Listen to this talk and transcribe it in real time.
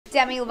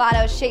Demi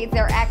Lovato shades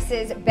their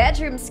ex's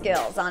bedroom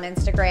skills on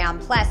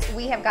Instagram. Plus,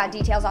 we have got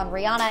details on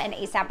Rihanna and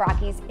A$AP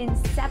Rocky's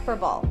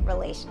inseparable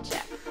relationship.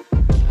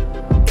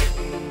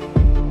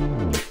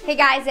 Hey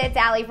guys, it's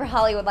Allie for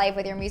Hollywood Life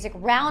with your music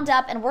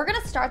roundup, and we're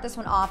going to start this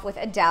one off with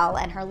Adele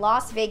and her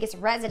Las Vegas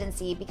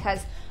residency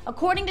because,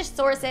 according to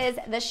sources,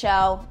 the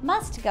show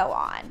must go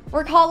on.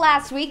 Recall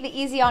last week the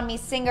Easy On Me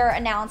singer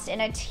announced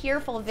in a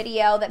tearful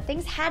video that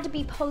things had to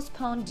be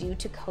postponed due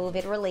to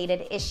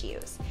COVID-related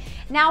issues.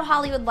 Now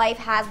Hollywood Life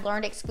has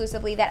learned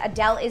exclusively that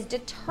Adele is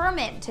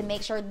determined to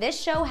make sure this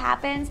show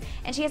happens,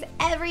 and she has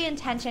every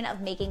intention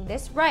of making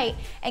this right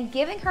and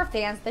giving her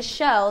fans the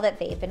show that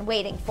they've been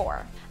waiting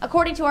for.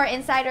 According to our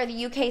insider,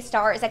 the UK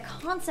star is a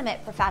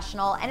consummate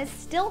professional and is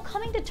still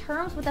coming to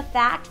terms with the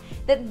fact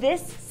that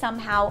this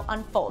somehow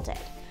unfolded.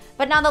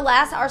 But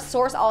nonetheless, our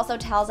source also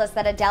tells us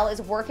that Adele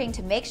is working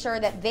to make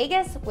sure that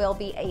Vegas will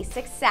be a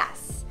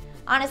success.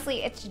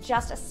 Honestly, it's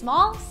just a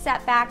small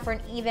setback for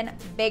an even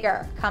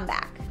bigger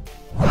comeback.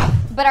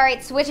 But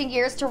alright, switching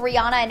gears to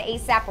Rihanna and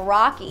A$AP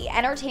Rocky.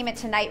 Entertainment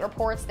Tonight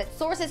reports that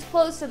sources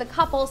close to the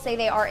couple say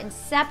they are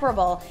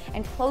inseparable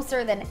and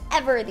closer than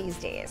ever these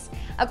days.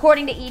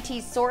 According to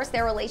ET's source,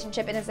 their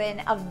relationship is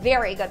in a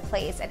very good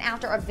place, and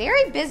after a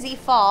very busy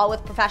fall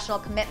with professional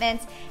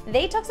commitments,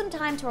 they took some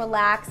time to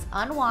relax,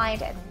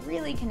 unwind, and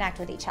really connect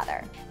with each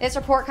other. This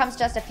report comes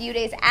just a few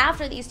days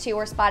after these two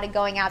were spotted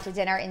going out to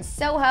dinner in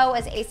Soho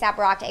as A$AP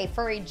rocked a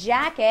furry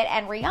jacket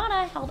and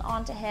Rihanna held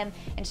on to him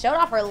and showed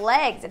off her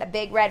legs in a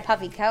big red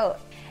puffy coat.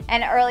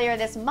 And earlier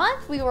this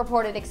month, we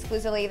reported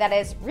exclusively that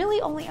it's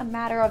really only a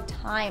matter of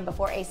time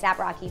before A$AP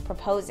Rocky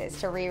proposes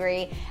to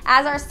Riri,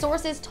 as our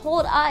sources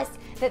told us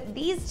that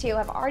these two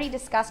have already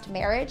discussed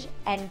marriage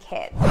and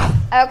kids.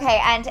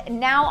 Okay, and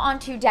now on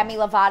to Demi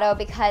Lovato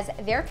because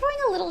they're throwing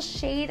a little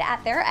shade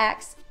at their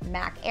ex,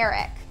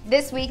 Ehrich.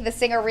 This week, the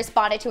singer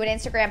responded to an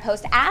Instagram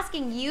post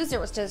asking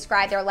users to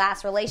describe their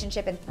last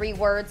relationship in 3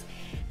 words.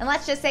 And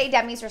let's just say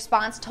Demi's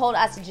response told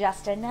us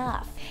just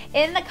enough.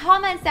 In the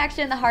comment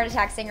section, the Heart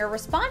Attack singer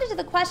responded to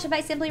the question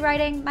by simply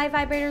writing, "My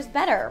vibrator's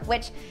better,"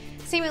 which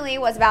seemingly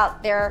was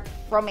about their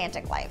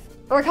romantic life.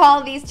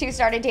 Recall these two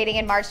started dating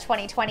in March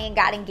 2020 and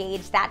got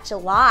engaged that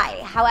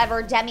July.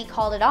 However, Demi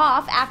called it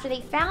off after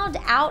they found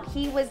out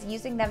he was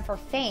using them for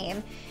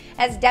fame,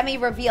 as Demi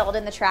revealed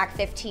in the track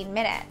 15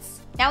 Minutes.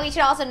 Now, we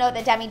should also note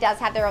that Demi does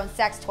have their own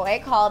sex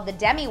toy called the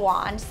Demi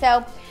Wand,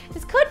 so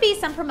this could be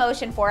some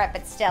promotion for it,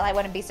 but still, I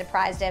wouldn't be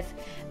surprised if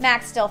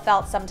Max still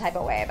felt some type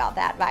of way about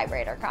that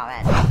vibrator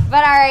comment.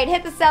 But alright,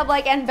 hit the sub,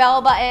 like, and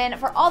bell button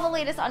for all the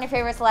latest on your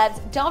favorite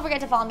celebs. Don't forget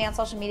to follow me on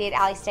social media at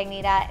Ali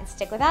Stagnita, and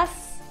stick with us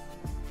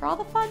for all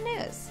the fun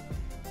news.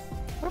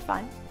 We're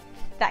fun.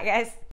 Bye, guys.